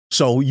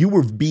So you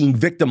were being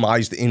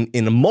victimized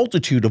in a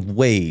multitude of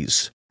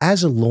ways.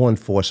 As a law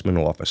enforcement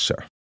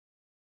officer,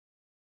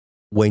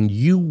 when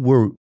you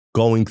were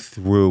going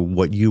through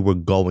what you were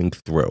going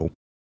through,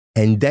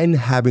 and then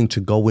having to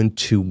go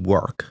into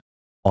work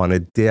on a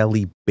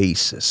daily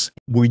basis,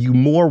 were you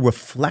more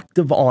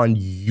reflective on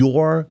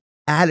your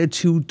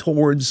attitude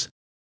towards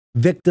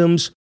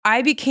victims?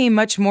 I became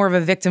much more of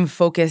a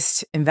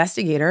victim-focused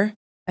investigator,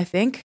 I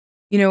think.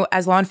 You know,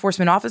 as law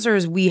enforcement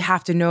officers, we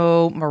have to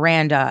know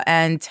Miranda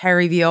and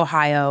Terry v.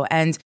 Ohio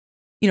and,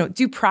 you know,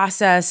 due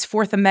process,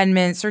 Fourth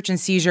Amendment, search and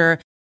seizure.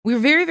 We were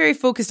very, very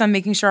focused on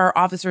making sure our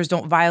officers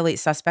don't violate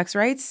suspects'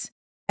 rights.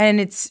 And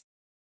it's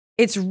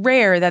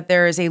rare that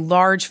there is a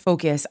large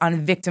focus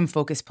on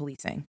victim-focused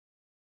policing.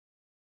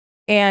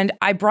 And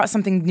I brought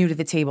something new to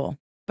the table.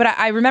 But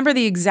I remember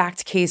the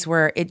exact case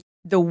where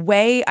the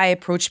way I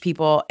approached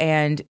people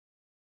and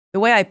the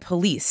way I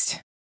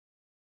policed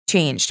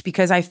changed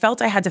because I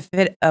felt I had to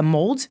fit a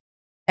mold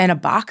and a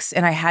box,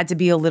 and I had to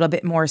be a little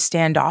bit more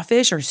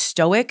standoffish or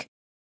stoic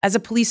as a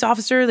police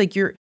officer. Like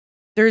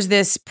there's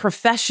this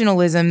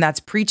professionalism that's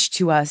preached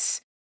to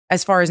us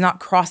as far as not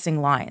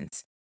crossing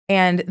lines.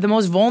 And the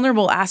most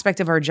vulnerable aspect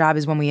of our job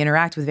is when we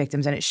interact with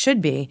victims, and it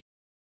should be.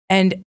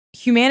 And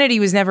humanity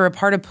was never a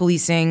part of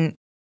policing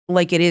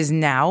like it is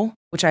now,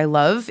 which I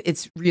love.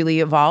 It's really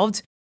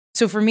evolved.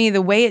 So for me,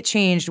 the way it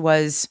changed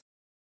was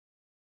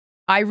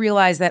I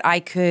realized that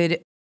I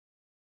could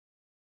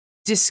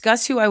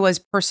discuss who I was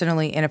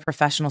personally in a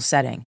professional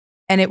setting,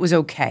 and it was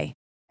okay.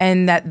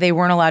 And that they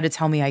weren't allowed to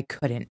tell me I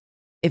couldn't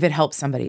if it helped somebody.